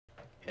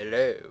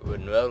Hello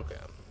and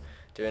welcome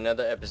to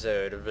another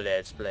episode of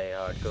Let's Play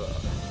Hardcore.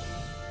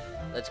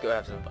 Let's go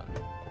have some fun.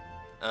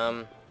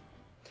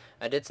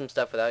 I did some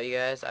stuff without you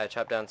guys. I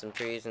chopped down some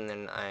trees and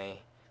then I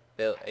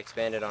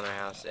expanded on our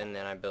house, and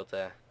then I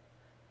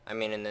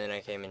and then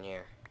I came in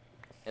here.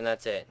 And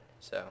that's it.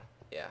 So,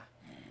 yeah.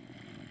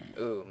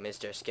 Ooh,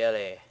 Mr.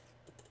 Skelly.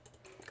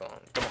 Come on,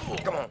 come on,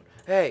 come on.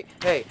 Hey,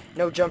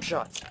 no jump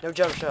shots. No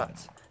jump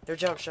shots. No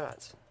jump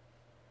shots.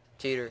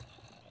 Cheater.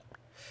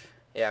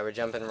 Yeah, we're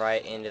jumping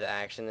right into the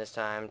action this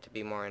time to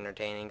be more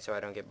entertaining so I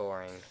don't get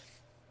boring.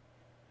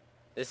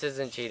 This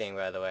isn't cheating,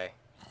 by the way,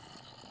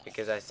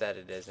 because I said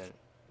it isn't.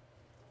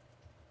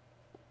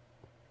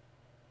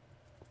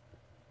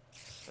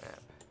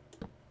 Snap.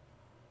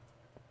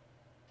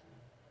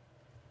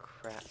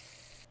 Crap.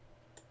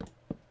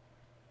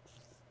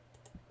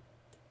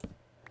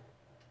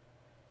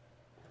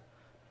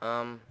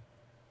 Let's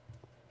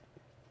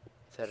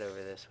head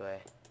over this way.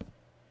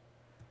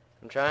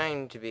 I'm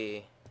trying to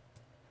be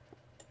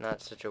not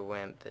such a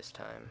wimp this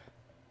time,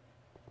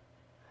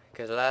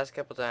 because the last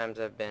couple times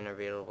I've been a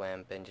real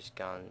wimp and just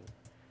gone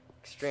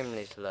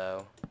extremely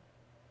slow.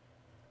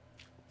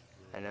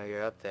 I know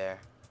you're up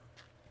there,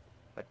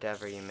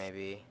 whatever you may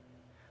be.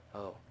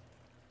 Oh,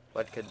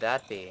 what could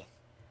that be?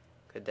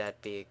 Could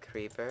that be a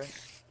creeper?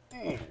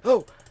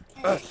 Oh!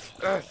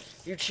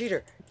 You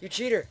cheater! You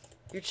cheater!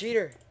 You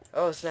cheater!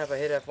 Oh snap, I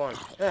hit F1.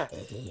 Ah!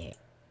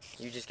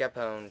 You just got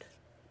pwned.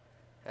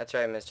 That's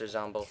right, Mr.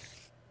 Zomble.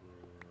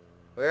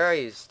 Where are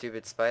you,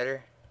 stupid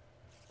spider?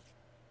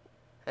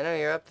 I know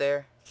you're up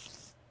there.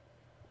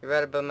 You're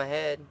right above my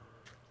head.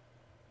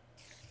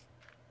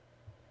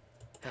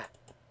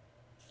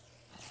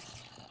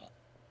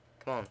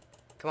 Come on.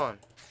 Come on.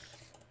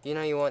 You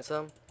know you want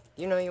some?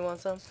 You know you want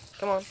some?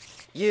 Come on.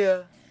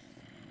 Yeah!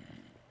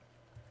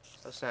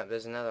 Oh snap,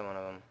 there's another one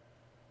of them.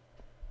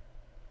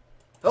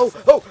 Oh!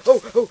 Oh!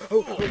 Oh! Oh! Oh!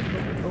 Oh!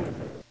 Oh!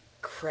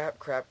 Crap,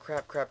 crap,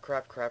 crap, crap,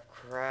 crap, crap,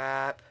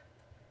 crap.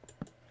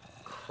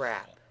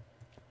 Crap.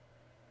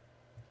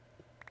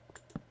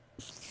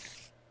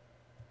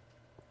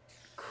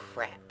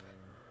 Crap.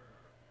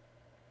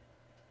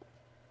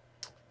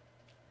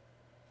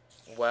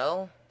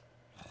 Well,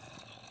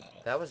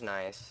 that was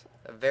nice.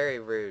 A very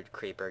rude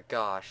creeper.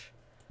 Gosh.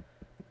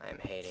 I'm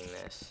hating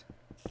this.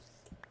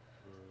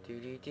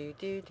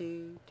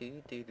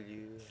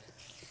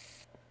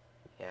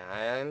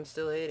 Yeah, I'm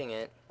still hating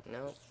it.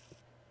 Nope.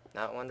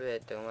 Not one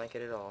bit. Don't like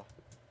it at all.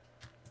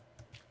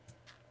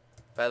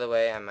 By the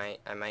way, I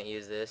might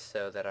use this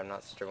so that I'm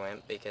not such a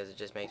wimp, because it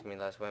just makes me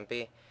less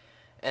wimpy.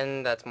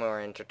 And that's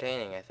more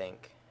entertaining, I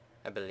think.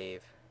 I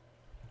believe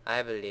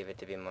it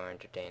to be more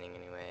entertaining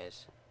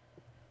anyways.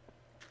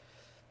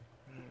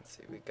 Let's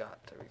see, we got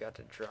to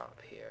drop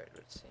here, it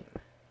would seem.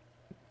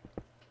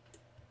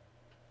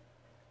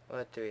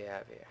 What do we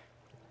have here?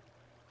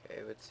 Okay,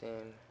 it would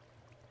seem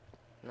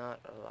not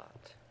a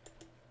lot.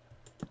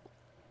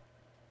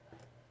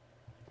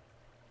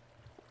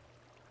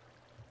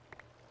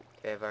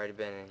 Okay, I've already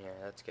been in here.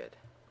 That's good.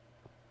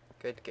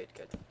 Good, good,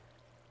 good.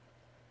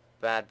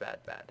 Bad,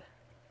 bad, bad.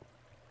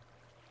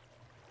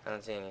 I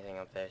don't see anything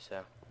up there,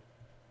 so.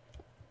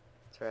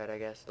 That's right, I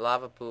guess.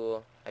 Lava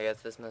pool. I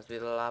guess this must be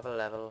the lava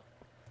level.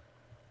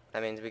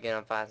 That means we're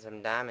gonna find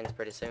some diamonds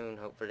pretty soon,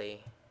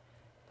 hopefully.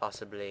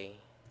 Possibly.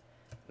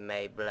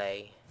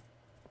 Maybe.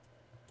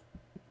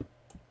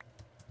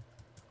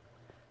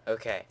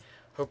 Okay.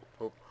 Hop,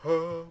 hop,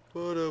 hop,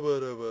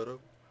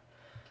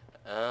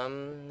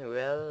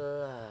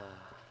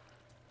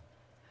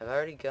 have I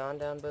already gone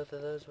down both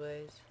of those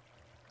ways?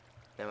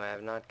 No, I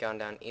have not gone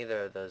down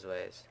either of those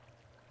ways.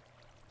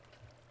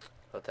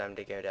 Well, time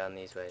to go down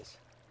these ways.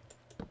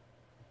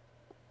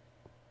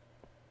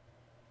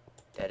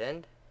 Dead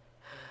end?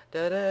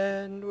 Dead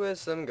end with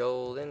some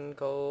golden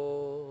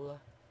coal.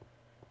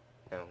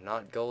 No,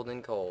 not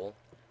golden coal,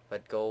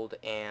 but gold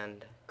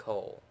and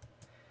coal.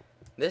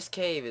 This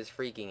cave is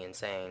freaking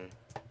insane.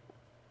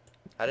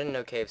 I didn't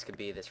know caves could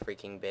be this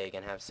freaking big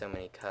and have so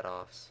many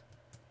cutoffs.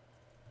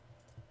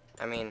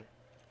 I mean,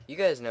 you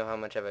guys know how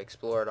much I've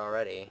explored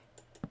already.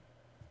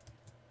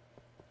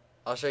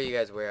 I'll show you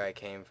guys where I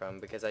came from,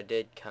 because I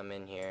did come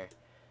in here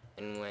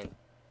and went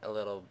a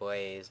little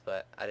ways,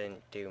 but I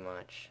didn't do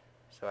much.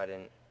 So I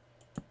didn't.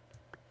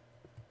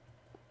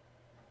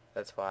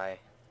 That's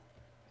why.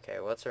 Okay,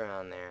 what's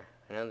around there?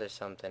 I know there's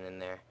something in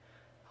there.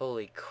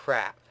 Holy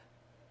crap.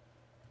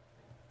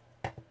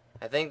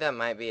 I think that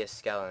might be a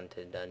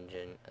skeleton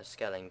dungeon. A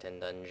skeleton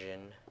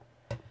dungeon.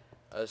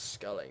 A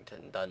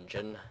skeleton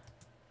dungeon.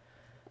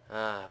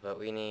 Ah, but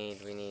we need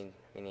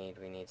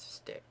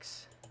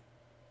sticks.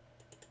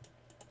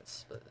 Let's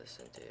split this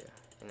into,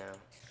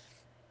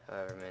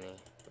 however many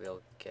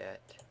we'll get.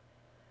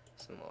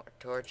 Some more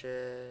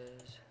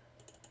torches.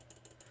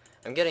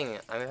 I'm having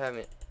I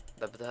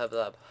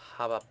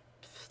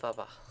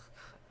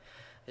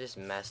just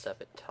messed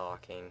up at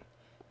talking.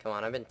 Come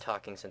on, I've been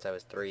talking since I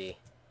was 3,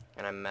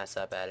 and I mess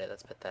up at it.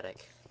 That's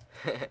pathetic.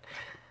 Yeah.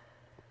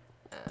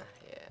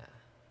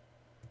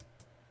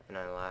 And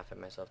I laugh at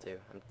myself too.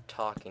 I'm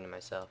talking to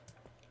myself,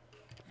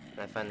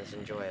 and I find this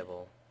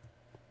enjoyable.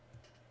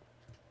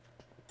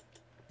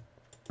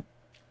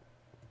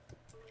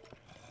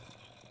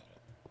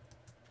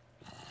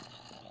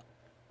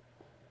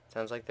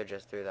 Sounds like they're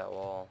just through that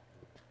wall.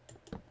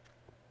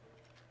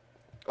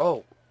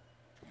 Oh!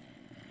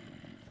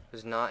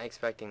 Was not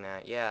expecting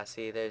that. Yeah,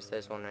 see, there's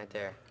this one right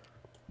there.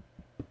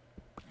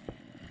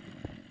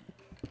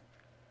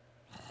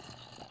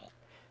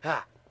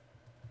 Ha!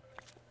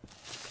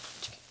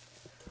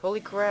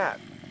 Holy crap!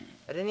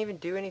 I didn't even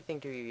do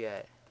anything to you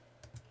yet.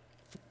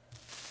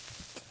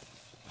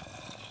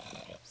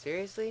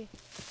 Seriously?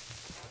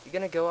 You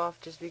gonna go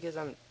off just because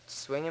I'm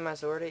swinging my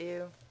sword at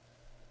you?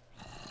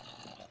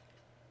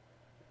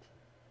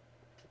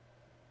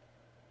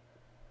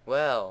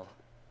 Well.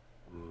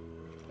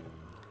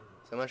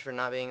 So much for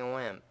not being a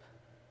wimp.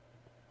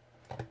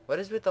 What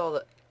is with all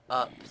the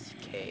up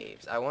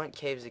caves? I want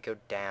caves that go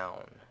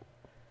down,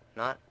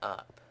 not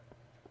up.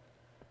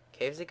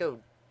 Caves that go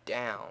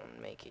down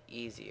make it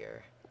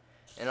easier.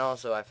 And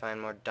also, I find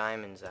more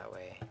diamonds that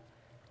way.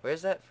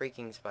 Where's that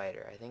freaking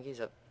spider? I think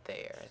he's up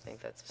there. I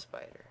think that's a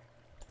spider.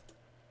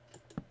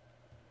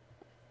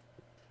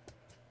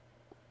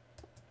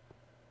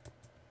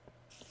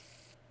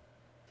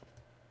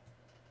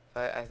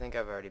 I think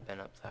I've already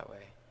been up that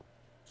way.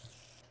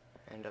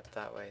 And up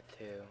that way,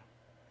 too.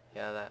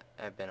 Yeah,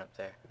 I've been up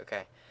there.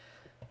 Okay.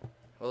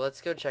 Well,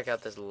 let's go check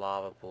out this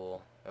lava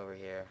pool over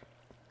here.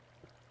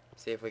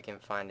 See if we can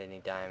find any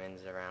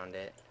diamonds around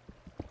it.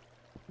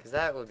 Because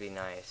that would be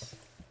nice.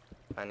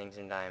 Finding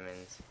some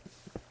diamonds.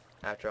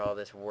 After all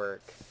this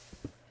work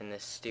in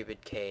this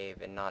stupid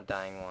cave and not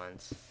dying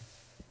once.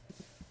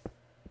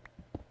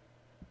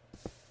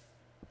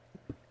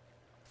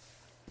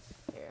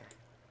 Here.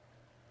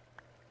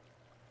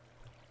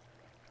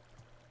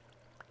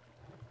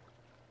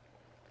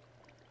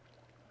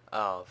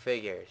 Oh,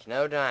 figures.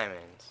 No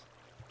diamonds.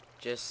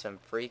 Just some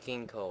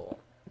freaking coal.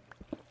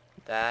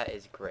 That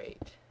is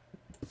great.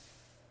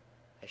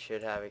 I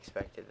should have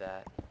expected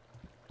that.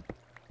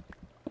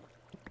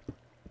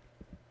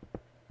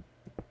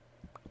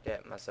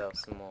 Get myself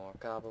some more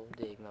cobble,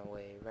 dig my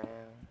way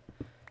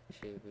around.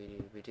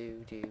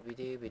 Shooby-dooby-doo,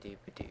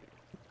 dooby-dooby-dooby-doo.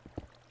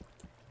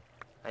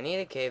 I need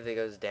a cave that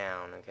goes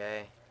down,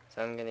 okay?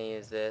 So I'm gonna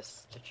use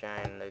this to try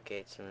and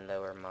locate some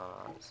lower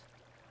mobs.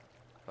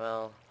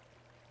 Well,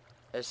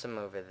 there's some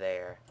over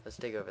there. Let's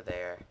dig over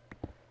there.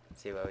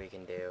 See what we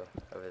can do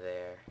over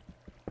there.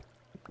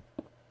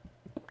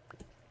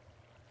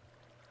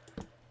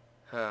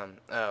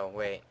 Oh,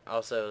 wait.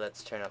 Also,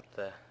 let's turn up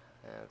the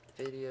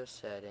video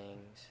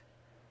settings.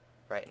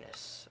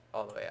 Brightness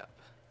all the way up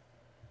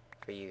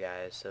for you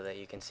guys so that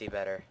you can see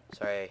better.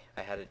 Sorry,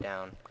 I had it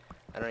down.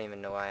 I don't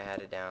even know why I had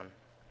it down.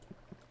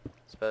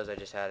 Suppose I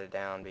just had it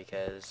down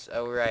because...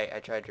 Oh, right. I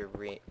tried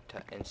to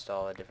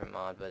install a different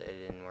mod, but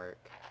it didn't work.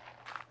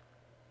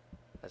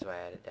 That's why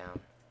I had it down.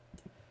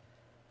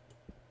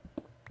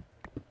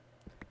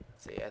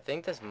 Let's see, I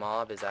think this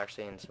mob is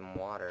actually in some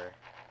water.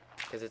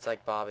 Because it's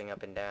like bobbing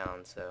up and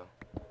down, so...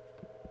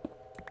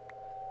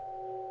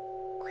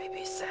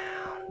 Creepy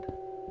sound.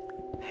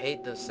 I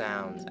hate those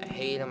sounds. I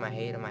hate them, I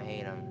hate them, I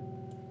hate them.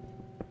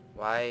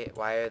 Why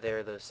are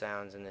there those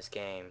sounds in this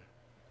game?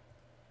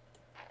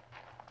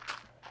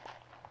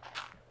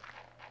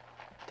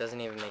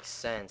 Doesn't even make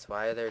sense.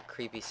 Why are there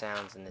creepy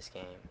sounds in this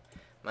game?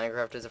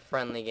 Minecraft is a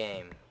friendly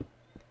game.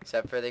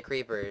 Except for the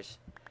creepers.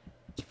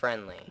 It's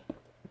friendly.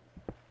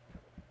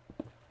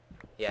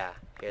 Yeah,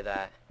 hear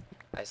that?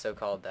 I so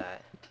called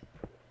that.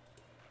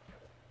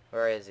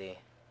 Where is he?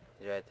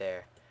 He's right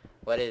there.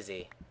 What is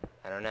he?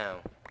 I don't know.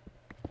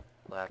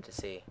 We'll have to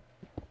see.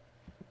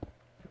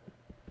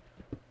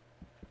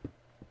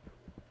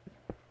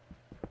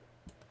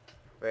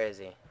 Where is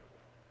he?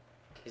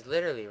 He's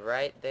literally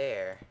right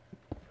there.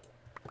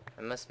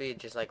 It must be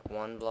just like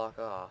one block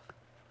off.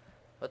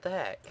 What the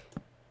heck?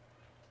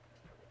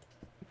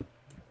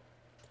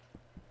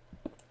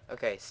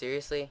 Okay,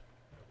 seriously?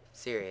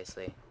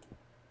 Seriously.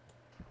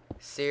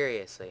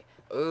 Seriously.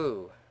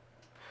 Ooh.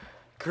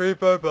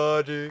 Creeper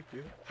body.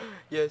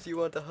 Yes, you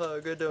want the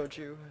hug, don't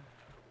you?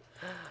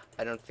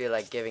 I don't feel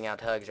like giving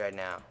out hugs right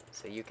now,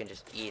 so you can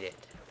just eat it.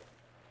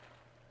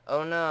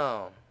 Oh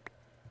no.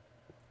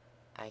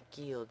 I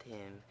killed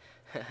him.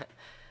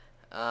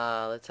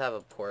 Let's have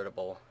a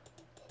portable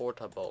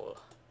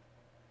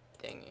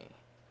thingy.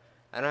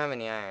 I don't have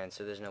any iron,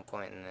 so there's no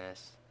point in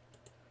this.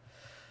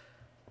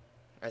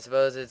 I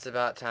suppose it's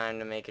about time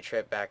to make a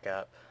trip back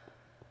up.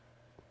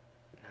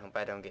 I hope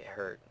I don't get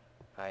hurt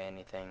by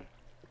anything.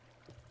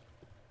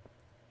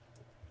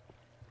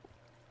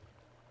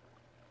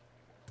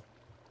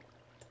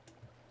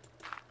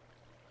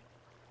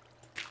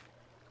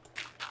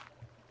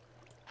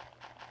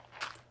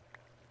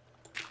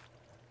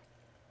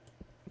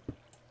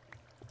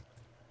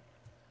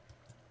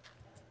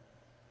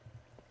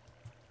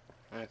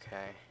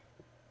 Okay.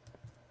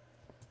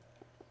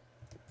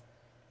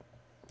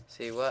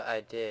 See, what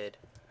I did...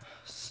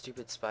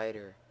 Stupid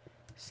spider.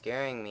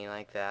 Scaring me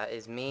like that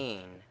is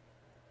mean.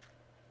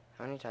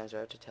 How many times do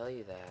I have to tell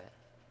you that?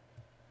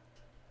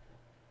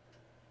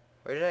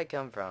 Where did I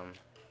come from?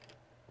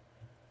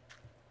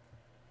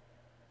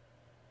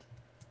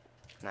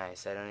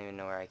 Nice, I don't even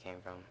know where I came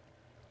from.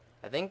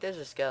 I think there's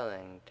a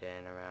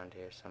skeleton around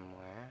here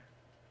somewhere.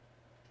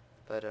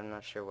 but I'm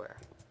not sure where.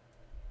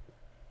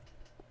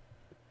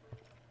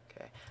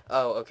 Okay.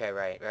 Oh, okay,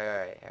 right.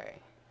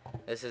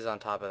 This is on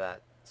top of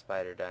that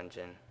spider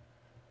dungeon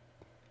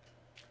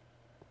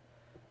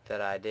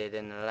that I did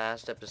in the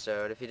last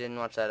episode. If you didn't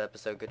watch that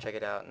episode, go check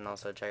it out, and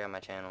also check out my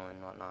channel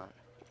and whatnot.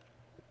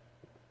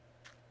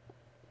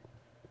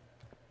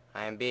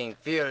 I am being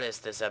fearless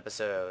this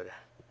episode.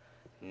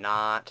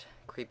 Not.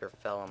 Creeper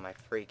fell on my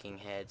freaking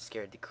head,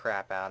 scared the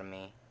crap out of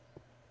me.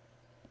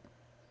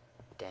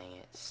 Dang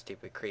it,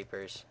 stupid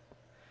creepers.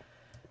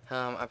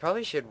 I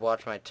probably should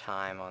watch my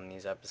time on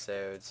these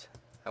episodes.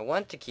 I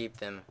want to keep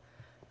them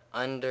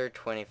under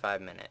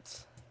 25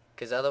 minutes,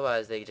 because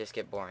otherwise they just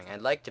get boring.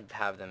 I'd like to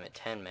have them at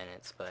 10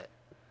 minutes, but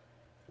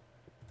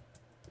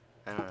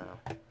I don't know.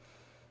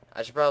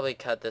 I should probably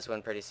cut this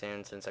one pretty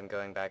soon since I'm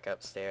going back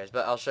upstairs,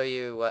 but I'll show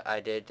you what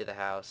I did to the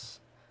house.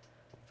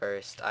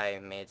 First, I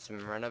made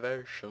some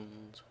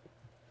renovations.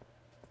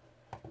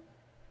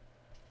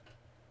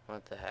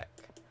 What the heck?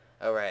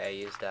 Oh right, I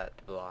used that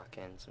to block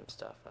in some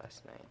stuff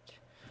last night.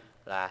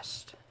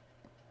 Last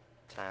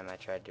time I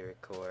tried to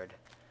record.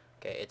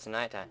 Okay, it's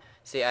nighttime.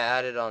 See, I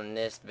added on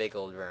this big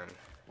old room,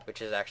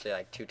 which is actually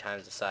like 2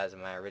 times the size of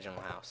my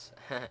original house.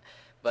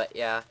 But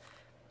yeah,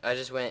 I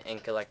just went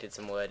and collected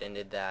some wood and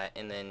did that,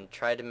 and then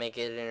tried to make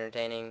it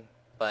entertaining,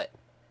 but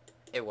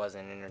it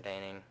wasn't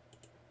entertaining.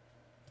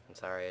 I'm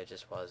sorry, it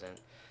just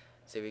wasn't.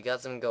 See, we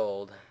got some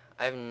gold.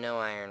 I have no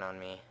iron on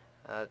me.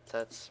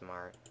 That's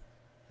smart.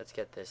 Let's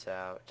get this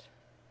out.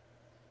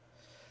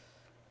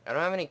 I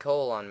don't have any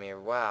coal on me.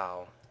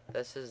 Wow.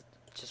 This is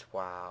just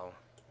wow.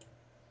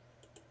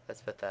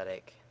 That's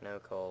pathetic. No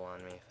coal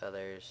on me.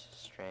 Feathers,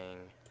 string,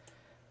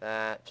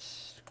 that,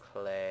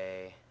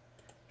 clay,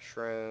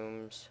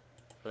 shrooms,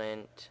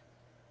 flint,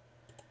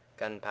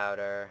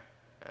 gunpowder,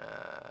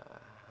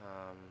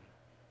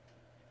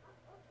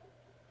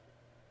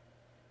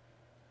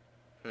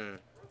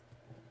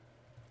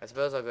 I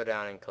suppose I'll go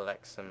down and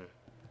collect some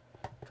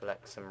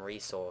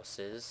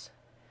resources.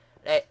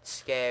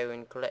 Let's go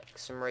and collect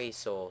some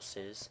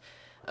resources.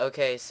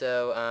 Okay,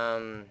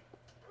 so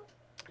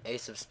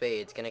Ace of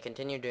Spades, gonna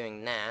continue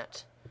doing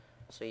that.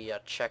 So yeah,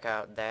 check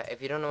out that.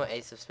 If you don't know what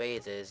Ace of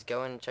Spades is,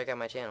 go and check out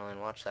my channel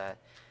and watch that.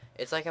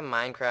 It's like a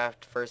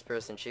Minecraft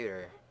first-person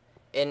shooter,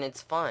 and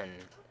it's fun.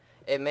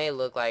 It may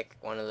look like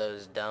one of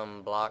those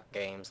dumb block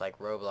games like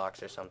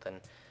Roblox or something,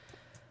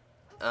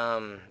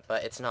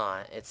 but it's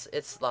not.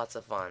 It's lots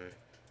of fun.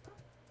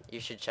 You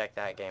should check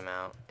that game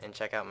out and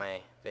check out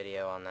my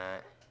video on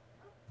that.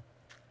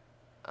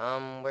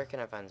 Where can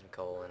I find some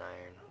coal and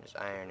iron? There's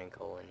iron and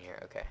coal in here.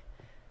 Okay.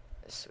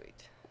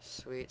 Sweet.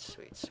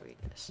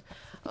 Sweetness.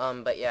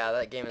 But yeah,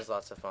 that game is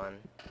lots of fun.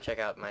 Check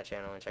out my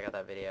channel and check out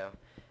that video.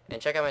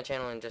 And check out my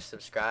channel and just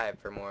subscribe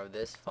for more of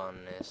this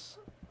funness.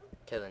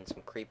 Killing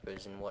some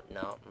creepers and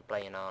whatnot and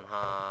playing on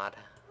hard.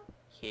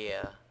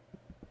 Yeah.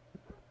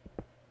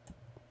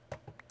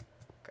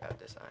 Grab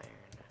this iron.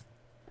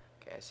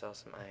 Okay, I saw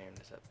some iron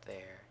is up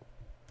there.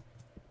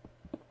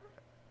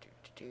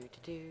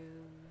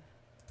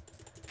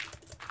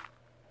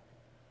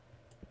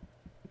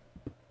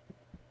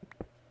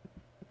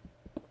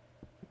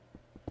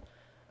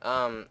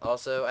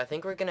 Also, I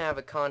think we're gonna have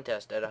a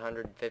contest at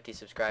 150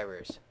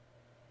 subscribers.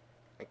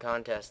 A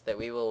contest that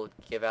we will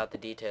give out the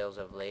details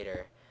of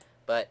later.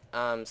 But,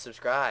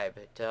 subscribe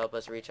to help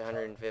us reach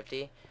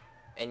 150,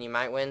 and you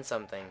might win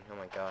something. Oh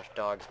my gosh,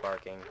 dogs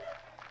barking.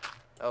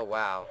 Oh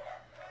wow.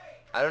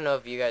 I don't know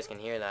if you guys can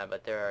hear that,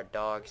 but there are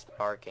dogs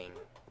barking.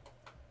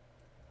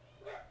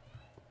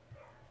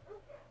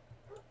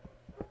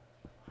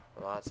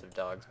 Lots of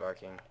dogs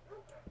barking.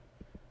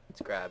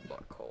 Let's grab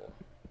more coal.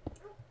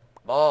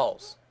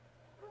 Balls!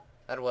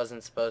 That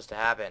wasn't supposed to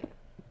happen.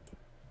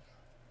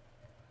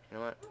 You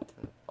know what?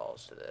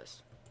 Balls to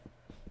this.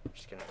 I'm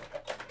just gonna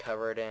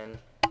cover it in.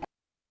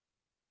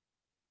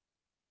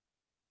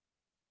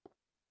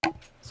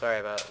 Sorry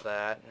about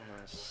that.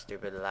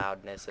 Stupid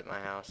loudness at my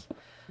house.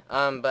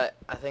 But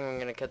I think I'm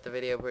gonna cut the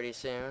video pretty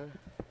soon.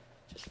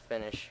 Just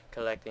finish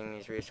collecting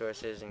these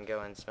resources and go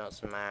and smelt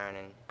some iron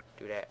and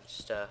do that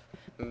stuff.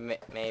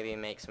 Maybe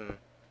make some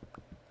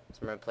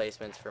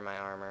replacements for my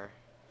armor.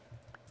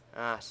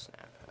 Ah,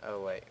 snap. Oh,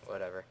 wait,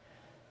 whatever.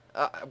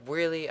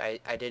 Really,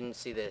 I didn't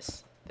see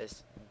this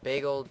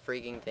big old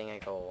freaking thing of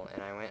coal,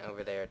 and I went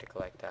over there to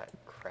collect that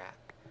crap.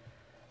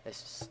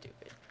 This is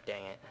stupid.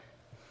 Dang it.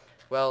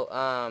 Well,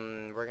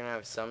 we're gonna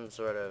have some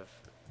sort of...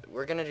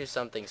 We're gonna do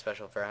something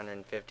special for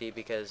 150,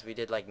 because we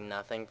did, like,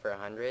 nothing for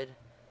 100.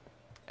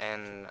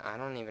 And I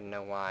don't even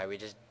know why. We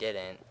just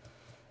didn't.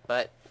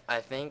 But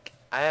I think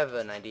I have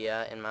an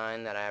idea in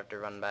mind that I have to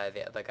run by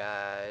the other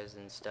guys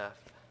and stuff.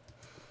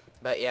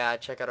 But yeah,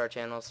 check out our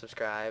channel,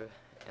 subscribe,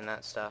 and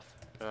that stuff,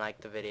 and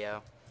like the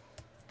video.